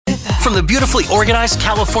from the beautifully organized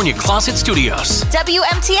California Closet Studios.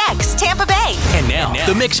 WMTX, Tampa Bay. And now,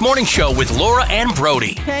 the Mix Morning Show with Laura and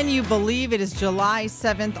Brody. Can you believe it is July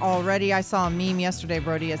 7th already? I saw a meme yesterday,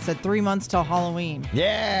 Brody. It said 3 months till Halloween.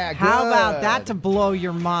 Yeah, good. How about that to blow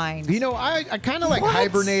your mind? You know, I kind of like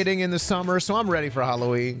hibernating in the summer, so I'm ready for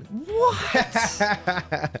Halloween.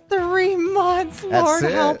 What? 3 months. Lord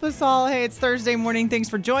help us all. Hey, it's Thursday morning. Thanks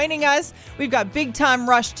for joining us. We've got Big Time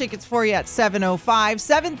Rush tickets for you at 7:05.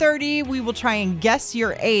 7:30, we will try and guess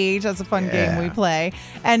your age. That's a fun game we play.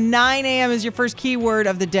 And 9 a.m. is your first keyword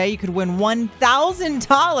of the day. You could win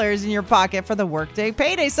 $1,000 in your pocket for the workday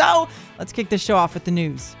payday. So let's kick this show off with the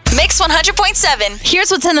news. Mix 100.7. Here's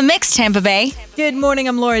what's in the mix, Tampa Bay. Good morning.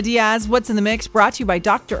 I'm Laura Diaz. What's in the mix? Brought to you by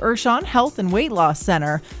Dr. Urshan Health and Weight Loss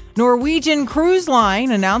Center. Norwegian Cruise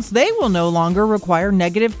Line announced they will no longer require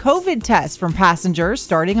negative COVID tests from passengers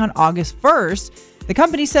starting on August 1st. The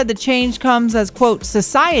company said the change comes as, quote,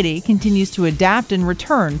 society continues to adapt and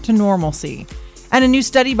return to normalcy. And a new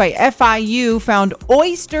study by FIU found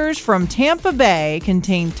oysters from Tampa Bay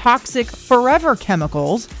contain toxic forever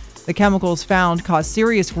chemicals. The chemicals found cause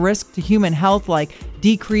serious risk to human health like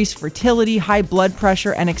decreased fertility, high blood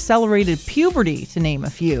pressure, and accelerated puberty, to name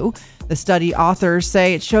a few. The study authors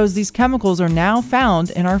say it shows these chemicals are now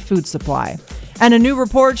found in our food supply. And a new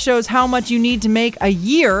report shows how much you need to make a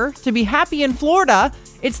year to be happy in Florida.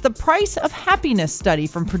 It's the Price of Happiness study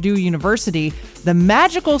from Purdue University. The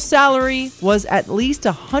magical salary was at least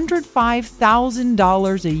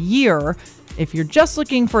 $105,000 a year. If you're just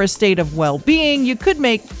looking for a state of well-being, you could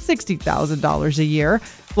make $60,000 a year.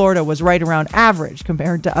 Florida was right around average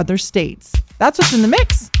compared to other states. That's what's in the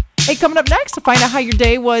mix. Hey, coming up next to find out how your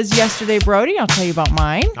day was yesterday, Brody, I'll tell you about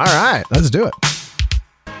mine. All right, let's do it.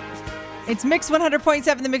 It's Mix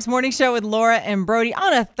 100.7, the Mix Morning Show with Laura and Brody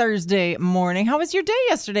on a Thursday morning. How was your day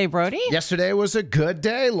yesterday, Brody? Yesterday was a good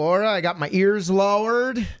day, Laura. I got my ears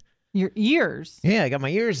lowered. Your ears? Yeah, I got my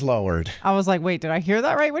ears lowered. I was like, wait, did I hear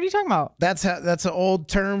that right? What are you talking about? That's an old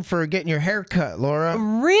term for getting your hair cut, Laura.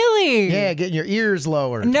 Really? Yeah, getting your ears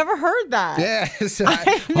lowered. Never heard that. Yeah, so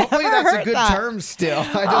hopefully that's a good term still.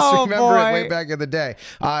 I just remember it way back in the day.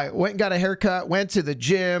 I went and got a haircut, went to the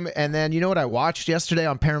gym, and then you know what I watched yesterday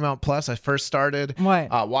on Paramount Plus? I first started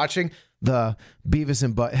watching the Beavis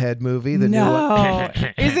and Butthead movie. The new one.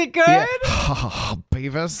 Is it good? Yeah.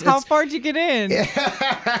 Beavis. How far did you get in?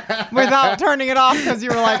 Without turning it off because you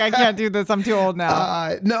were like, I can't do this. I'm too old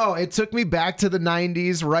now. No, it took me back to the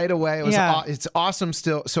 90s right away. It was it's awesome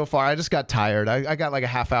still so far. I just got tired. I got like a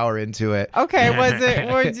half hour into it. Okay, was it?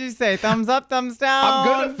 What did you say? Thumbs up, thumbs down? I'm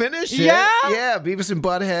gonna finish it. Yeah? Yeah, Beavis and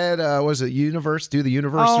Butthead. Was it Universe? Do the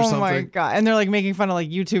Universe or something? Oh my God. And they're like making fun of like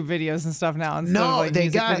YouTube videos and stuff now. Instead of, like, they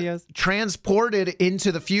music got videos. transported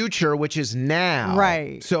into the future, which is now.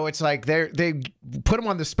 Right. So it's like they put them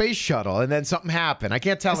on the space shuttle and then something happened. I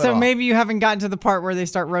can't tell So it all. maybe you haven't gotten to the part where they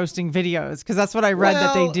start roasting videos because that's what I read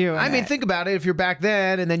that they do. I mean, think about it. If you're back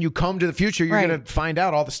then and then you come to the future, you're going to find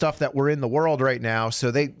out all the stuff that we're in the world right now. So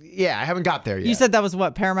I haven't got there yet. You said that was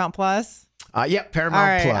what, Paramount Plus?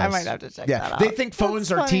 Paramount Plus. I might have to check that out. They think phones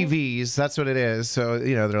are TVs. That's what it is. So,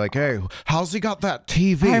 they're like, hey, how's he got that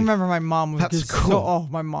TV? I remember my mom was cool.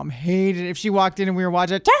 my mom hated it. If she walked in and we were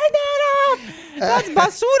watching it, turn that off. That's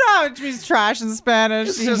basura, which means trash in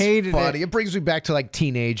Spanish. She hated funny. it. It brings me back to like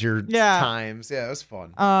teenager times. Yeah, it was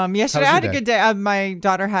fun. Yesterday I had a good day. My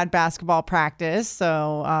daughter had basketball practice.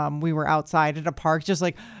 So we were outside at a park just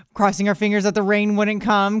like crossing our fingers that the rain wouldn't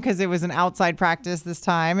come because it was an outside practice this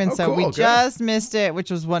time. And we just missed it, which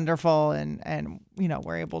was wonderful. And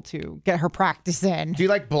we're able to get her practice in. Do you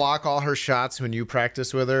like block all her shots when you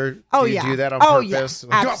practice with her? Oh, do you do that on purpose?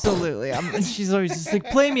 Yeah. Absolutely. She's always just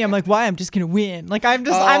like, play me. I'm like, why? I'm just going to win. Like, I'm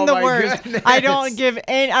the worst. Goodness. I don't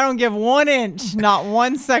give 1 inch, not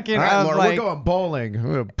 1 second. All right, of Laura, like, we're going bowling. I'm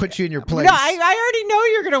going to put you in your place. No, I already know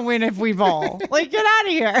you're going to win if we bowl. Like, get out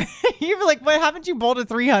of here. You're like, what? Haven't you bowled a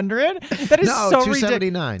 300? That is so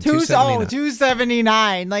ridiculous. 279.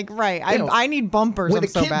 279. Like, right. I need bumpers. With a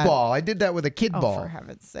kid ball. I did that with a kid ball. For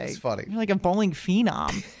heaven's sake. It's funny. You're like a bowling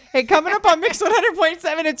phenom. Hey, coming up on Mix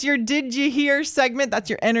 100.7, it's your Did You Hear segment. That's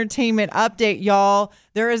your entertainment update, y'all.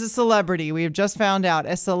 There is a celebrity. We have just found out.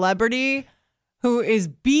 A celebrity who is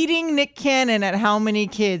beating Nick Cannon at how many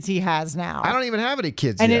kids he has now. I don't even have any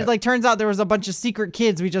kids yet. And it turns out there was a bunch of secret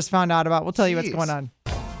kids we just found out about. We'll tell you what's going on.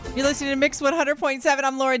 You're listening to Mix 100.7.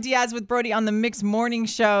 I'm Laura Diaz with Brody on the Mix Morning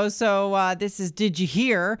Show. So this is Did You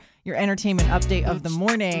Hear? Your entertainment update of the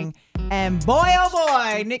morning. And boy, oh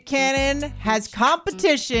boy, Nick Cannon has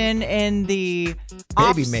competition in the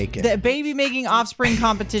baby making offspring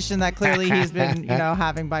competition that clearly he's been,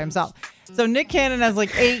 having by himself. So Nick Cannon has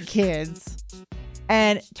like 8 kids.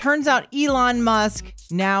 And turns out Elon Musk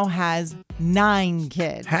now has 9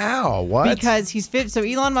 kids. How? What? Because so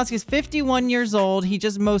Elon Musk is 51 years old. He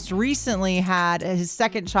just most recently had his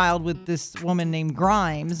second child with this woman named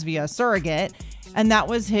Grimes via surrogate. And that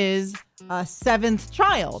was his 7th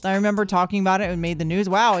child. I remember talking about it and made the news.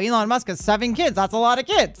 Wow, Elon Musk has 7 kids. That's a lot of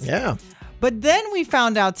kids. Yeah. But then we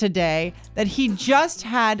found out today that he just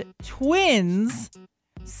had twins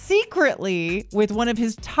secretly with one of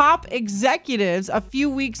his top executives a few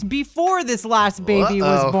weeks before this last baby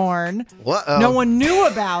was born. No one knew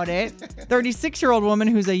about it. 36-year-old woman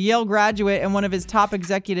who's a Yale graduate and one of his top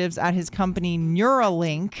executives at his company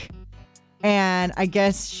Neuralink. And I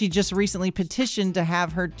guess she just recently petitioned to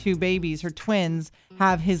have her 2 babies, her twins,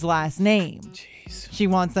 have his last name. Jeez. She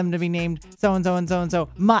wants them to be named so-and-so and so-and-so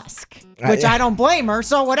Musk, which I don't blame her.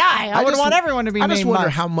 So would I. I would want everyone to be named Musk. I just wonder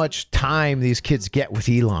how much time these kids get with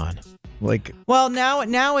Elon. Well,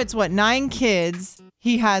 now it's 9 kids.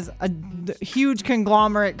 He has a huge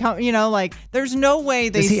conglomerate. There's no way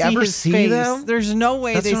they see his face. Them? There's no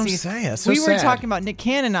way That's they what see. I'm saying. That's so we were talking about Nick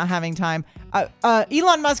Cannon not having time.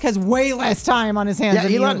 Elon Musk has way less time on his hands.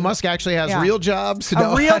 Yeah, Elon Musk actually has real jobs.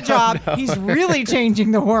 A real job. He's really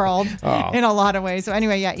changing the world in a lot of ways. So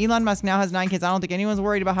anyway, Elon Musk now has 9 kids. I don't think anyone's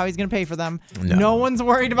worried about how he's going to pay for them. No one's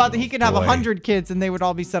worried about that. He could have 100 kids and they would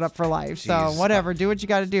all be set up for life. Jeez. So whatever, do what you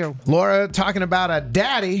got to do. Laura, talking about a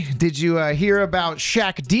daddy, did you hear about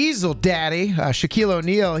Shaq Diesel daddy, Shaquille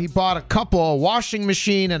O'Neal? He bought a couple, a washing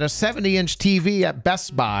machine and a 70-inch TV at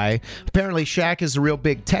Best Buy. Apparently Shaq is a real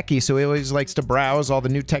big techie, so he always likes to browse all the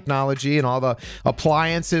new technology and all the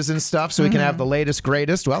appliances and stuff so he can have the latest,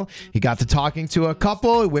 greatest. Well, he got to talking to a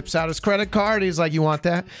couple. He whips out his credit card. He's like, you want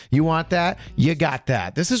that? You want that? You got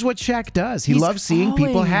that. This is what Shaq does. He loves seeing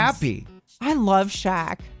people happy. I love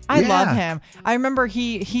Shaq. I love him. I remember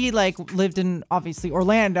he lived in obviously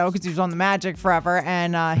Orlando because he was on the Magic forever,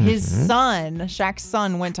 and his son, Shaq's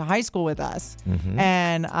son, went to high school with us,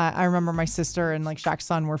 and I remember my sister and Shaq's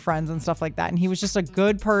son were friends and stuff like that, and he was just a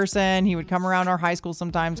good person. He would come around our high school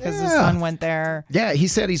sometimes because his son went there. Yeah, he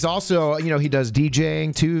said he's also he does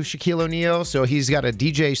DJing too, Shaquille O'Neal, so he's got a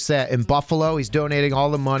DJ set in Buffalo. He's donating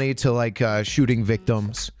all the money to shooting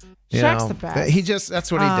victims. Shaq's the best.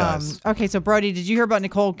 That's what he does. Okay, so Brody, did you hear about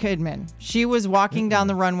Nicole Kidman? She was walking down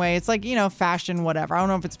the runway. It's fashion, whatever. I don't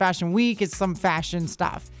know if it's fashion week. It's some fashion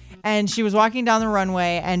stuff. And she was walking down the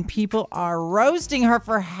runway and people are roasting her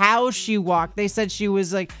for how she walked. They said she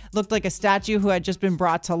was looked like a statue who had just been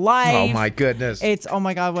brought to life. Oh my goodness. It's, oh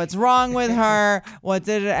my God, what's wrong with her?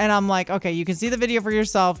 And I'm like, okay, you can see the video for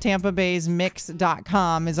yourself.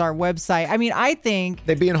 TampaBaysMix.com is our website. I mean, I think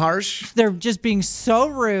they're being harsh. They're just being so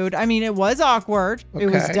rude. I mean, it was awkward. Okay.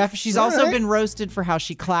 It was she's also been roasted for how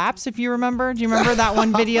she claps, if you remember. Do you remember that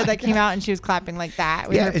one video that came out and she was clapping like that?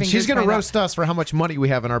 Yeah, and she's going to roast us for how much money we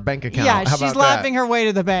have in our bank account. Yeah, she's laughing her way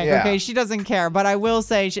to the bank. Okay, she doesn't care. But I will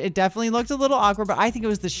say it definitely looked a little awkward. But I think it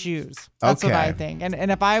was the shoes. That's what I think.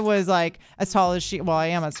 And if I was as tall as she, well, I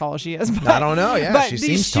am as tall as she is. But, I don't know. Yeah, but she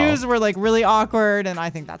these seems shoes were really awkward, and I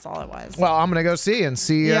think that's all it was. Well, I'm gonna go see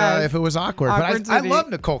if it was awkward. But I love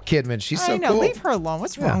Nicole Kidman. She's so cool. Leave her alone.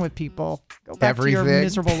 What's wrong with people? Go back to your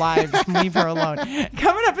miserable lives. Leave her alone.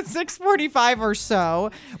 Coming up at 6:45 or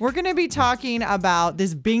so, we're gonna be talking about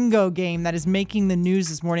this bingo game that is making the news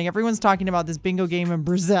this morning. Everyone's talking about this bingo game in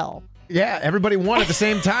Brazil. Yeah, everybody won at the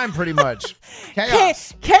same time, pretty much.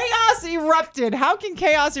 Chaos. Chaos erupted. How can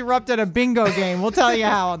chaos erupt at a bingo game? We'll tell you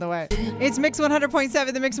how on the way. It's Mix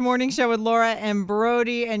 100.7, the Mix Morning Show with Laura and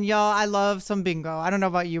Brody. And y'all, I love some bingo. I don't know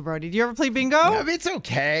about you, Brody. Do you ever play bingo? Yeah, it's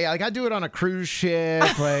okay. I do it on a cruise ship,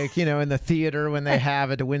 in the theater when they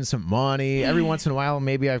have it to win some money. Every once in a while,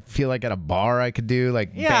 maybe I feel like at a bar I could do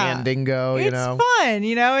bandingo, It's fun,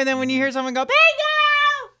 and then when you hear someone go, bingo!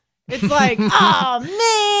 It's like, oh man,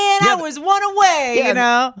 I was one away, And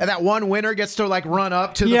that one winner gets to run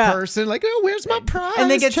up to the person, where's my prize? And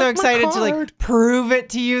they get so excited to prove it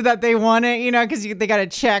to you that they won it, because they got a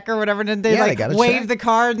check or whatever. And they wave the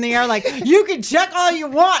card in the air, you can check all you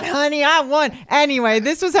want, honey, I won. Anyway,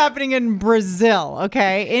 this was happening in Brazil.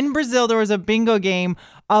 Okay, in Brazil there was a bingo game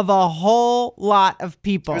of a whole lot of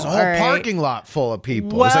people. There's a whole parking lot full of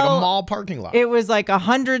people. Well, it was like a mall parking lot. It was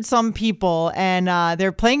 100 some people, and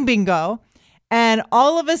they're playing bingo. And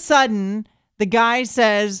all of a sudden, the guy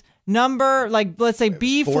says number, let's say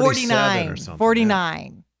B49,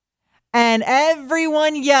 49. And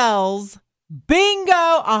everyone yells bingo.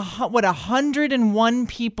 101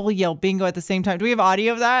 people yell bingo at the same time. Do we have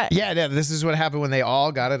audio of that? Yeah, this is what happened when they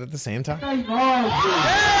all got it at the same time.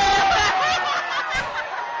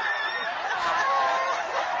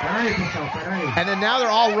 And then now they're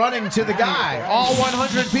all running to the guy. All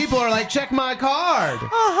 100 people are like, check my card.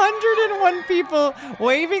 101 people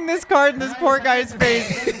waving this card in this poor guy's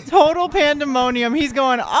face. Total pandemonium. He's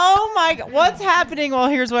going, oh my, what's happening? Well,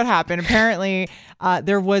 here's what happened. Apparently,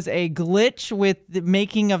 there was a glitch with the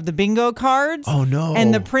making of the bingo cards. Oh, no.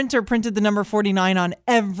 And the printer printed the number 49 on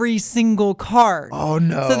every single card. Oh,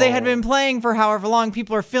 no. So they had been playing for however long.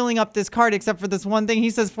 People are filling up this card except for this one thing.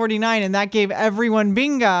 He says 49, and that gave everyone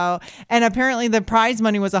bingo. And apparently the prize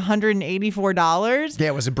money was $184. Yeah,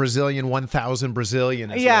 it was a Brazilian, 1,000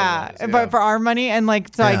 Brazilian. Yeah, but for our money. And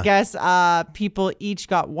I guess people each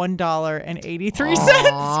got $1.83 because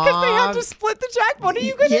they had to split the jackpot. What are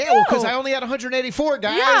you going to do? Yeah, well, because I only had 184,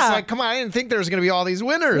 guys. Yeah. Like, come on, I didn't think there was going to be all these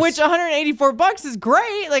winners. Which $184 is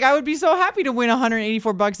great. Like, I would be so happy to win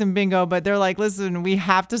 $184 in bingo, but they're like, listen, we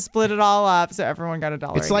have to split it all up. So everyone got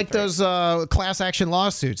 $1. It's like those class action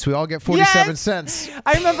lawsuits. We all get 47 cents.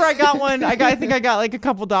 I remember I got one. I think I got like a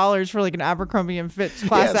couple dollars for like an Abercrombie and Fitch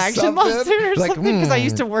class action lawsuit or something because I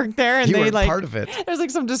used to work there and they like part of it. There's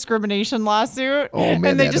like some discrimination lawsuit. Oh man,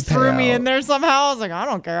 and they just threw me in there somehow. I was like, I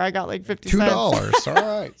don't care. I got like 50 cents. $2.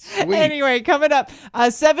 All right. Sweet. Anyway, coming up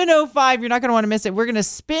 7:05. You're not going to want to miss it. We're going to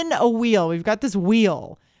spin a wheel. We've got this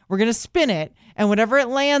wheel. We're going to spin it, and whatever it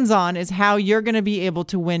lands on is how you're going to be able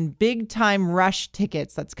to win big time rush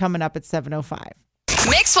tickets. That's coming up at 7:05.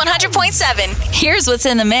 Mix 100.7. Here's what's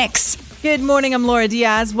in the mix. Good morning. I'm Laura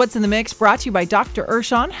Diaz. What's in the mix? Brought to you by Dr.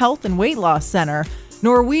 Urshan Health and Weight Loss Center.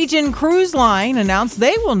 Norwegian Cruise Line announced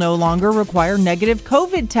they will no longer require negative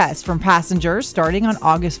COVID tests from passengers starting on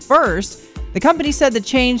August 1st. The company said the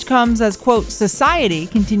change comes as, quote, society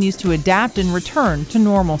continues to adapt and return to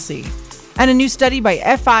normalcy. And a new study by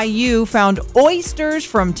FIU found oysters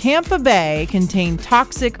from Tampa Bay contain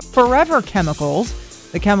toxic forever chemicals.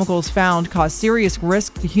 The chemicals found cause serious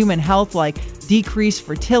risk to human health like decreased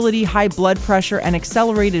fertility, high blood pressure, and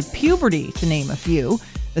accelerated puberty, to name a few.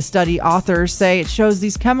 The study authors say it shows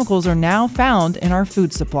these chemicals are now found in our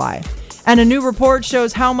food supply. And a new report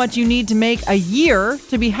shows how much you need to make a year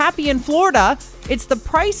to be happy in Florida. It's the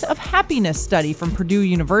Price of Happiness study from Purdue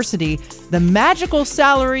University. The magical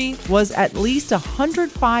salary was at least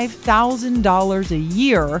 $105,000 a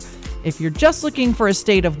year. If you're just looking for a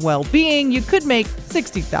state of well-being, you could make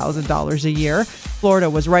 $60,000 a year. Florida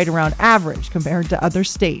was right around average compared to other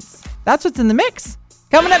states. That's what's in the mix.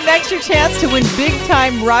 Coming up next, your chance to win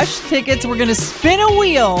big-time rush tickets. We're going to spin a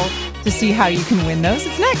wheel to see how you can win those.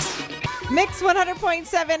 It's next. Mix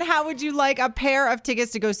 100.7. How would you like a pair of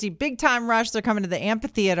tickets to go see Big Time Rush? They're coming to the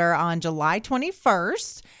amphitheater on July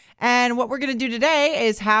 21st. And what we're going to do today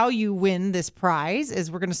is how you win this prize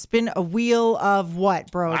is we're going to spin a wheel of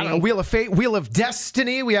what, Brody? I don't know, wheel of fate, wheel of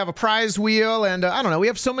destiny. We have a prize wheel, and I don't know. We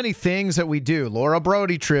have so many things that we do. Laura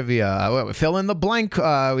Brody trivia. We fill in the blank.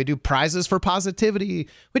 We do prizes for positivity.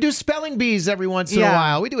 We do spelling bees every once in a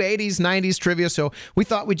while. We do 80s, 90s trivia. So we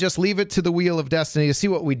thought we'd just leave it to the wheel of destiny to see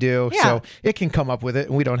what we do. Yeah. So it can come up with it,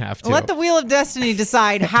 and we don't have to. Let the wheel of destiny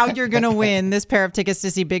decide how you're going to win this pair of tickets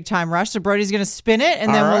to see Big Time Rush. So Brody's going to spin it,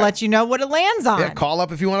 and then we'll let you know what it lands on. Yeah, call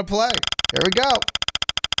up if you want to play. Here we go.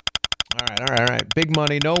 All right. Big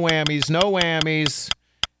money, no whammies.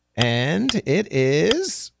 And it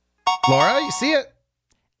is, Laura, you see it?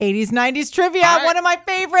 80s, 90s trivia, one of my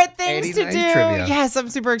favorite things to do. Trivia. Yes, I'm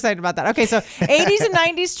super excited about that. Okay, so 80s and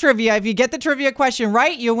 90s trivia. If you get the trivia question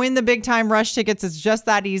right, you win the Big Time Rush tickets. It's just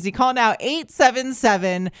that easy. Call now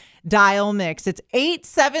 877-DIAL-MIX. It's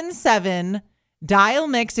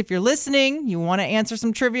 877-DIAL-MIX. If you're listening, you want to answer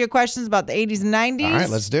some trivia questions about the 80s and 90s. All right,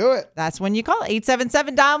 let's do it. That's when you call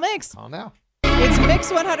 877-DIAL-MIX. Call now. It's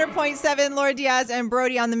Mix 100.7, Laura Diaz and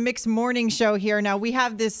Brody on the Mix Morning Show here. Now, we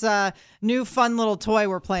have this new fun little toy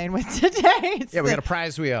we're playing with today. We got a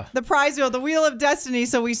prize wheel. The prize wheel, the Wheel of Destiny.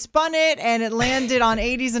 So we spun it, and it landed on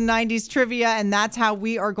 80s and 90s trivia, and that's how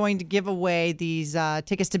we are going to give away these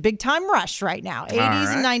tickets to Big Time Rush right now.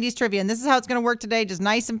 80s and 90s trivia. And this is how it's going to work today, just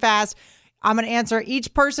nice and fast. I'm going to answer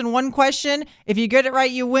each person one question. If you get it right,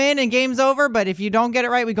 you win and game's over. But if you don't get it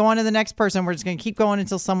right, we go on to the next person. We're just going to keep going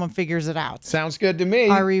until someone figures it out. Sounds good to me.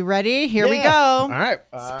 Are we ready? Here we go. All right.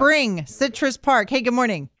 Spring, Citrus Park. Hey, good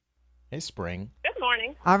morning. Hey, Spring. Good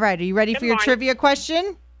morning. All right. Are you ready for your trivia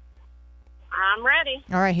question? I'm ready.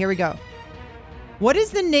 All right. Here we go. What is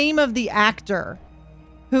the name of the actor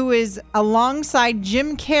who is alongside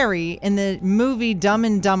Jim Carrey in the movie Dumb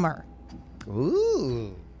and Dumber?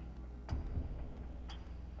 Ooh.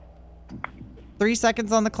 3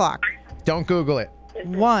 seconds on the clock. Don't Google it.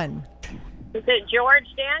 1, Is it George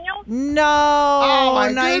Daniels? No. Oh,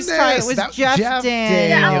 my nice goodness. try. It was That- Jeff Jeff Daniels.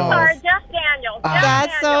 Yeah, I'm Daniels. sorry, Jeff Daniels. Jeff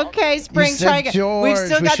That's Daniels. okay, Spring. You said Try again. George. We've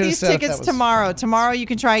still We got should've these said if that tickets was- tomorrow. Tomorrow you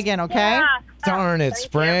can try again, okay? Yeah. Darn it, Thank you.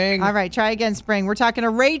 Spring. All right, try again, Spring. We're talking to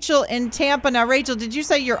Rachel in Tampa. Now, Rachel, did you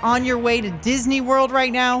say you're on your way to Disney World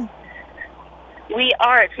right now? We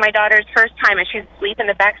are. It's my daughter's first time, and she's asleep in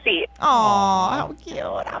the back seat. Oh, how cute.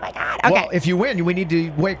 Oh, my God. Okay. Well, if you win, we need to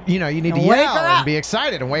wake. You need to Wake yell her up. and be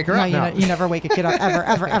excited and wake her no, up. you never wake a kid up, ever,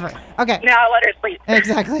 ever, ever. Okay. Now I'll let her sleep.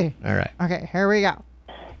 Exactly. All right. Okay, here we go.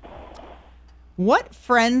 What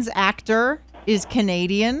Friends actor is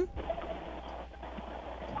Canadian?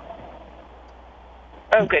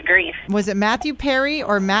 Oh, good grief. Was it Matthew Perry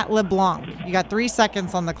or Matt LeBlanc? You got 3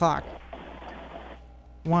 seconds on the clock.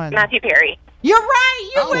 1. Matthew Perry. You're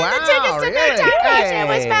right. You Oh, win wow, the tickets to really? Good Time. It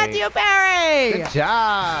was Hey. Matthew Perry. Good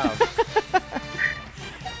job.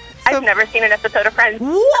 I've never seen an episode of Friends.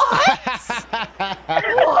 What?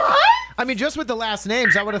 What? I mean, just with the last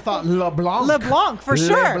names, I would have thought LeBlanc. LeBlanc, for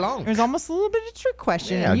sure. LeBlanc. It was almost a little bit of a trick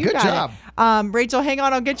question. Yeah, and you good got job. It. Rachel, hang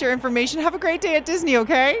on. I'll get your information. Have a great day at Disney,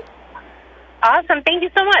 okay? Awesome. Thank you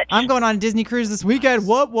so much. I'm going on a Disney cruise this weekend.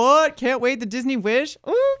 What? Can't wait. The Disney Wish.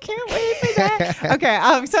 Ooh, can't wait for that.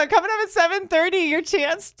 Okay. So coming up at 7:30, your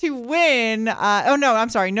chance to win. Oh no, I'm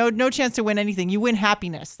sorry. No chance to win anything. You win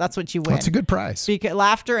happiness. That's what you win. That's a good prize.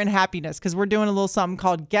 Laughter and happiness, because we're doing a little something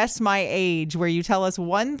called Guess My Age, where you tell us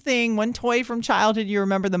one thing, one toy from childhood you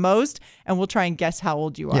remember the most, and we'll try and guess how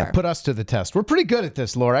old you are. Yeah, put us to the test. We're pretty good at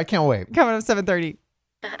this, Laura. I can't wait. Coming up at 7:30.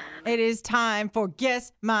 It is time for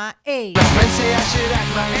Guess My Age. Friends say I should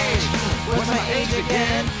act my age. What's my age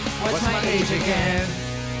again? What's my age again?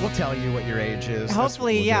 We'll tell you what your age is. That's what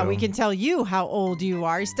Hopefully, we'll yeah, do. we can tell you how old you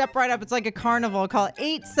are. Step right up. It's like a carnival. Call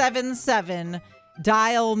 877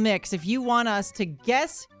 Dial Mix. If you want us to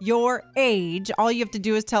guess your age, all you have to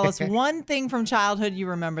do is tell us one thing from childhood you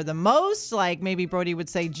remember the most. Like maybe Brody would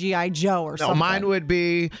say G.I. Joe or No, something. mine would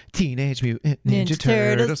be Teenage Mutant Ninja, Ninja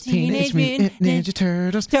Turtles. Turtles, Teenage Mutant Ninja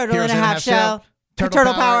Turtles. Turtle Heroes and a half shell.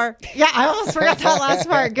 Turtle power. Yeah, I almost forgot that last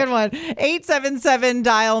part. Good one. 877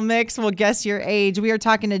 Dial Mix will guess your age. We are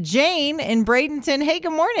talking to Jane in Bradenton. Hey,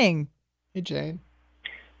 good morning. Hey, Jane.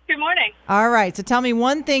 Good morning. All right. So tell me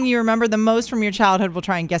one thing you remember the most from your childhood. We'll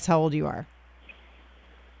try and guess how old you are.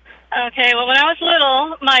 Okay, well, when I was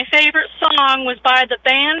little, my favorite song was by the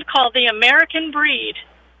band called The American Breed.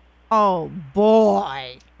 Oh,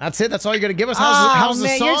 boy. That's it. That's all you're going to give us. How's the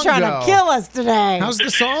man, song you're trying go? to kill us today. How's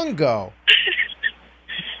the song go?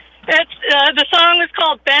 It's the song is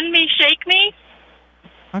called "Bend Me, Shake Me."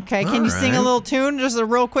 Okay. Can you sing a right. little tune? Just a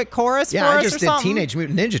real quick chorus Yeah, for I us just or did something? Teenage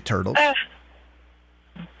Mutant Ninja Turtles.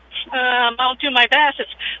 I'll do my best. It's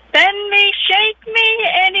 "Bend me, shake me,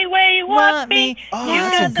 any way you want me." Oh, You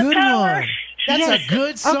that's got a the good power. one. That's a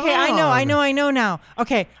good song. Okay, I know now.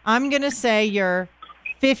 Okay, I'm going to say you're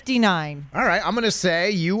 59. All right, I'm going to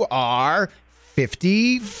say you are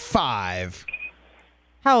 55.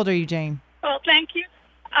 How old are you, Jane? Well, thank you.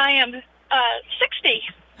 I am 60.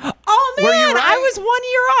 Oh, man, Were you right? I was 1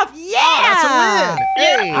 year off. Yeah. Oh, that's a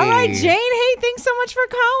win. Hey. All right, Jane. Hey, thanks so much for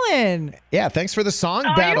calling. Yeah, thanks for the song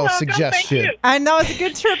Oh, battle you're welcome. suggestion. Thank you. I know it's a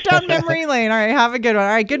good trip down memory lane. All right, have a good one. All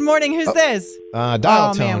right, good morning. Who's this? Dial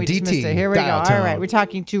Oh, tone, man, we just DT. missed it. Here we go. dial All tone. right, we're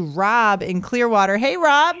talking to Rob in Clearwater. Hey,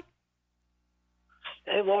 Rob.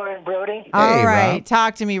 Hey, Laura and Brody. All right, Rob.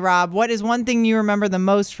 talk to me, Rob. What is one thing you remember the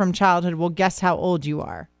most from childhood? We'll guess how old you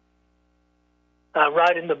are.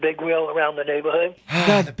 Riding the big wheel around the neighborhood.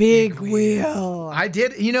 The big wheel. I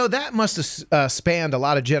did. You know, that must have spanned a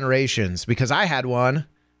lot of generations because I had one.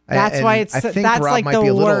 That's and why it's I think that's Rob like might the be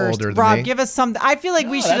a little worst. older than Rob, me. give us some. I feel like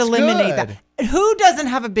we No, should that's eliminate good. that. Who doesn't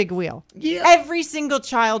have a big wheel? Yeah. Every single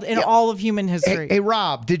child in all of human history. Hey,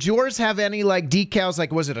 Rob, did yours have any like decals?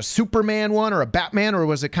 Like, was it a Superman one or a Batman, or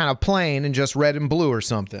was it kind of plain and just red and blue or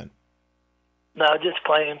something? No, just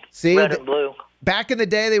plain See, red and blue. Back in the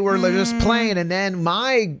day, they were just plain, and then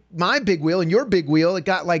my big wheel and your big wheel, it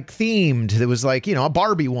got like themed. It was like, you know, a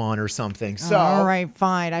Barbie one or something. So, All right,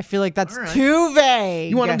 fine. I feel like that's All right. too vague.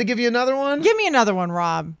 You want him to give you another one? Give me another one,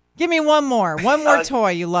 Rob. Give me one more. One more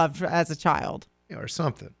toy you loved as a child. Yeah, or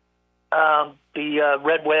something. The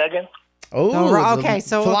red wagon. Oh, the okay,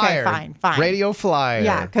 so, okay, flyer. fine. Radio Flyer.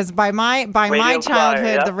 Yeah, because by my Radio childhood, Flyer,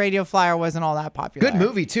 yeah. the Radio Flyer wasn't all that popular. Good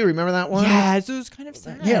movie, too. Remember that one? Yes, it was kind of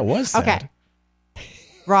sad. Yeah, it was sad. Okay.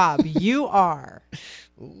 Rob, you are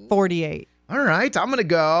 48. All right, I'm going to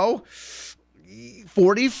go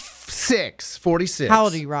 46. How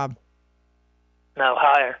old are you, Rob? No,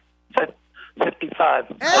 higher. 55.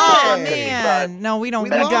 Oh, man. No, we don't. We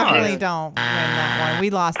definitely don't win that one. We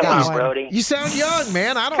lost that one. Brody. You sound young,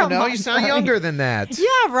 man. I don't know. You sound younger than that. Yeah,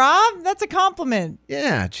 Rob. That's a compliment.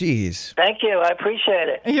 Yeah, geez. Thank you. I appreciate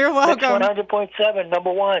it. You're welcome. 100.7,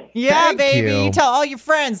 number one. Yeah, Thank baby. you. You tell all your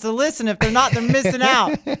friends to listen. If they're not, they're missing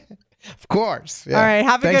out. Of course. Yeah. All right.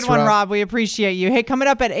 Have a Thanks, good one, Rob. We appreciate you. Hey, coming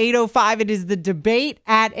up at 8:05, it is the debate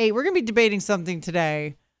at 8. We're going to be debating something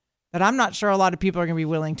today that I'm not sure a lot of people are going to be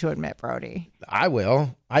willing to admit, Brody. I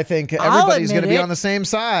will. I think everybody's going to be on the same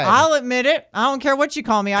side. I'll admit it. I don't care what you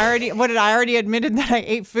call me. I already admitted that I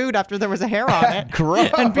ate food after there was a hair on it. Gross.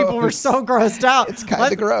 And people were so grossed out. It's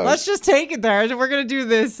kind of gross. Let's just take it there. We're going to do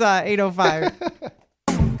this 8:05.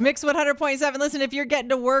 Mix 100.7. Listen, if you're getting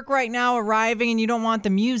to work right now, arriving, and you don't want the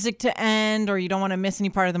music to end or you don't want to miss any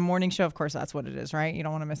part of the morning show, of course, that's what it is, right? You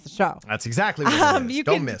don't want to miss the show. That's exactly what it is. You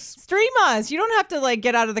don't can miss. Stream us. You don't have to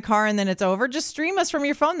get out of the car and then it's over. Just stream us from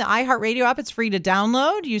your phone. The iHeartRadio app, it's free to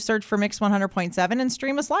download. You search for Mix 100.7 and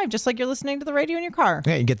stream us live, just like you're listening to the radio in your car.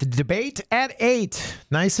 Yeah, you get the debate at 8.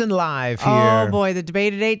 Nice and live here. Oh, boy. The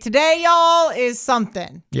debate at 8 today, y'all, is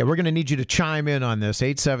something. Yeah, we're going to need you to chime in on this.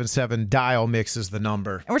 877 dial mix is the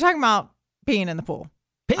number. And we're talking about peeing in the pool.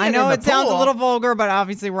 Peeing I know in the it sounds a pool? little vulgar, but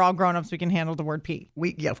obviously we're all grown-ups. We can handle the word pee.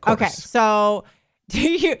 Yeah, of course. Okay, so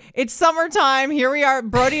it's summertime. Here we are.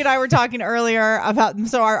 Brody and I were talking earlier about,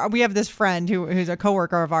 we have this friend who's a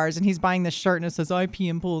coworker of ours, and he's buying this shirt and it says, I pee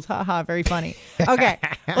in pools. Ha ha, very funny. Okay,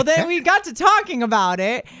 well then we got to talking about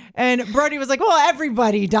it, and Brody was like, well,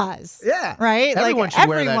 everybody does. Yeah. Right? Everyone should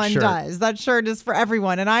wear that everyone shirt. does. That shirt is for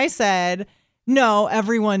everyone. And I said, no,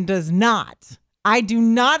 everyone does not. I do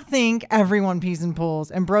not think everyone pees in pools,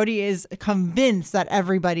 and Brody is convinced that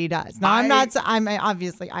everybody does. Now, I'm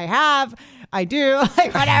obviously I do,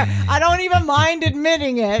 like whatever. I don't even mind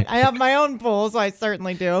admitting it. I have my own pool, so I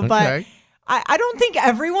certainly do. But I don't think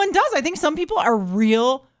everyone does. I think some people are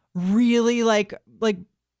really like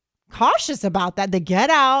cautious about that. They get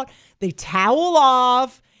out, they towel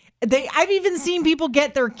off. I've even seen people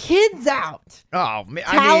get their kids out. Oh, man.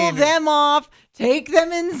 Towel them off, take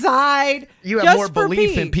them inside. You have just more for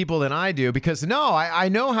belief pee. in people than I do because, I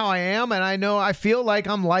know how I am, and I feel like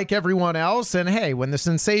I'm like everyone else. And, hey, when the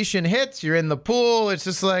sensation hits, you're in the pool. It's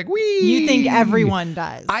just like, wee. You think everyone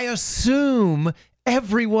does? I assume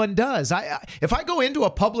everyone does. If I go into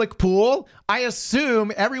a public pool, I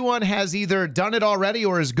assume everyone has either done it already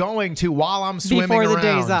or is going to while I'm swimming before the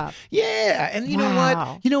around. day's up. Yeah, and you know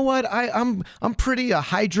what? You know what? I'm pretty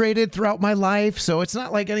hydrated throughout my life, so it's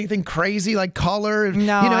not like anything crazy like color.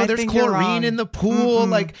 No, there's chlorine in the pool.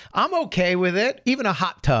 Like I'm okay with it. Even a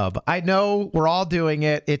hot tub. I know we're all doing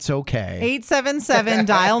it. It's okay. 877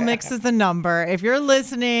 dial mix is the number. If you're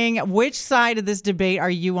listening, which side of this debate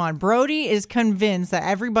are you on? Brody is convinced that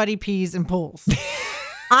everybody pees in pools.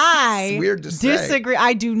 I weird to disagree.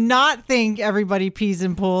 I do not think everybody pees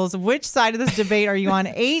in pools. Which side of this debate are you on?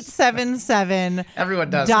 877 Everyone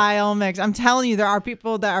does. Dial mix. I'm telling you, there are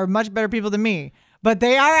people that are much better people than me, but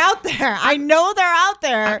they are out there. I know they're out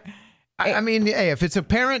there. I mean, hey, if it's a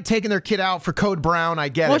parent taking their kid out for Code Brown, I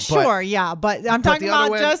get it. Well, sure, yeah, but I'm talking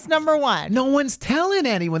about just number one. No one's telling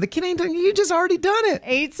anyone. The kid ain't doing. You just already done it.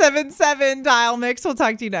 877 dial mix. We'll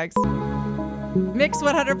talk to you next. Mix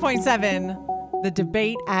 100.7. The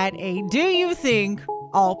debate at 8. Do you think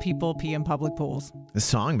all people pee in public pools? The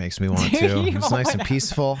song makes me want to. It's nice and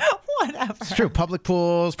peaceful. Whatever. It's true. Public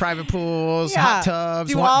pools, private pools, hot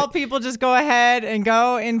tubs. Do all people just go ahead and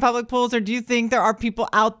go in public pools, or do you think there are people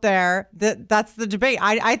out there that's the debate?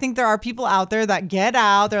 I think there are people out there that get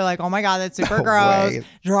out. They're like, oh my God, that's super gross. Way.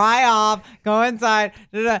 Dry off, go inside,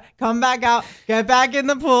 come back out, get back in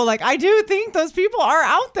the pool. Like, I do think those people are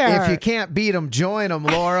out there. If you can't beat them, join them,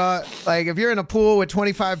 Laura. Like, if you're in a pool with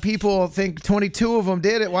 25 people, think 22 of them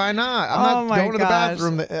did it. Why not? I'm not going to the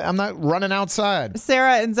bathroom. I'm not running outside.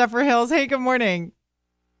 Sarah in Zephyr Hills. Hey, good morning.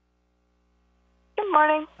 Good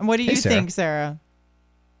morning. And what do you think, Sarah?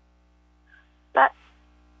 That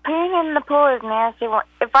peeing in the pool is nasty.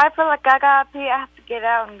 If I feel like I gotta pee, I have to get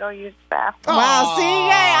out and go use the bathroom. Wow, see,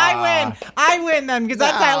 yay, I win then, because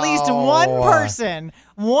that's at least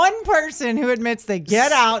one person who admits they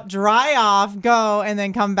get out, dry off, go, and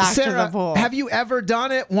then come back Sarah, to the pool. Have you ever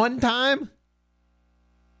done it one time?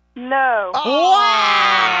 No. Oh,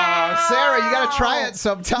 wow. Sarah, you got to try it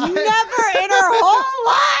sometime. Never in her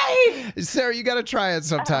whole life. Sarah, you got to try it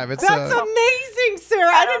sometime. That's amazing,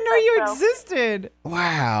 Sarah. I didn't know you existed.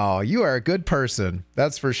 Wow, you are a good person.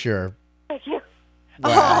 That's for sure. Thank you.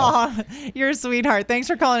 Wow. Oh, you're a sweetheart. Thanks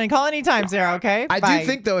for calling in. Call anytime, Sarah, okay? I do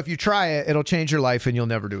think, though, if you try it, it'll change your life and you'll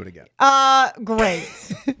never do it again. Great.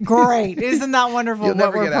 Great. Isn't that wonderful You'll what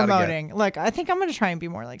never we're get out promoting? Look, I think I'm going to try and be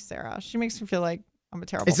more like Sarah. She makes me feel like I'm a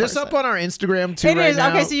terrible person. Is this up on our Instagram too? It right is.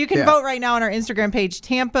 now? Okay, so you can vote right now on our Instagram page,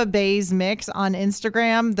 Tampa Bay's Mix on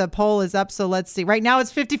Instagram. The poll is up, so let's see. Right now it's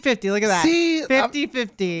 50-50. Look at that. See,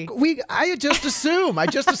 50-50. I just assume.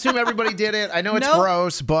 Everybody did it. I know it's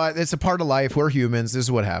gross, but it's a part of life. We're humans. This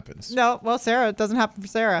is what happens. No, well, Sarah, it doesn't happen for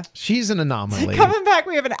Sarah. She's an anomaly. Coming back,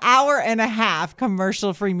 we have an hour and a half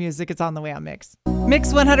commercial-free music. It's on the way on Mix.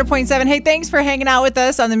 Mix 100.7. Hey, thanks for hanging out with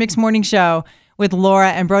us on the Mix Morning Show with Laura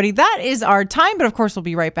and Brody. That is our time, but of course we'll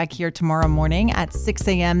be right back here tomorrow morning at 6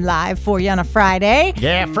 a.m. live for you on a Friday.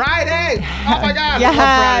 Yeah, Friday! Oh my God, yes. I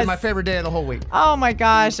love Friday. My favorite day of the whole week. Oh my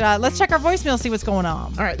gosh. Let's check our voicemail, see what's going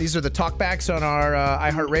on. All right, these are the talkbacks on our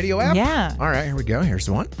iHeartRadio app? Yeah. All right, here we go. Here's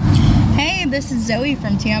the one. Hey, this is Zoe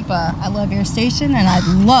from Tampa. I love your station, and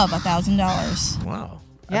I'd love $1,000. Wow.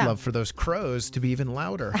 Yeah. I'd love for those crows to be even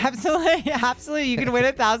louder. Absolutely. Absolutely. You can win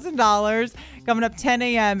 $1,000. Coming up 10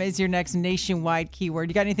 a.m. is your next nationwide keyword.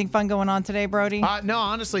 You got anything fun going on today, Brody? No,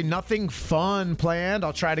 honestly, nothing fun planned.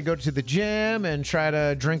 I'll try to go to the gym and try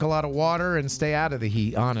to drink a lot of water and stay out of the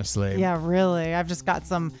heat, honestly. Yeah, really. I've just got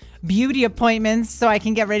some beauty appointments so I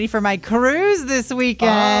can get ready for my cruise this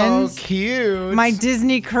weekend. Oh, cute. My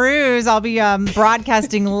Disney cruise. I'll be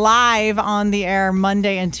broadcasting live on the air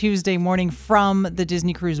Monday and Tuesday morning from the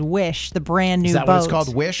Disney Cruise Wish, the brand new boat. Is that what it's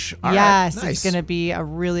called, Wish? All yes, right. Nice. It's going to be a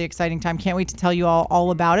really exciting time. Can't wait to tell you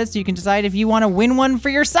all about it so you can decide if you want to win one for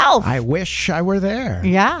yourself. I wish I were there.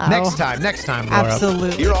 Yeah. Next time, Laura.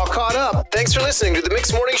 Absolutely. You're all caught up. Thanks for listening to the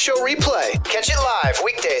Mix Morning Show replay. Catch it live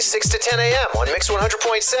weekdays 6 to 10 a.m. on Mix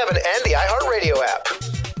 100.7 and the iHeartRadio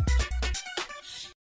app.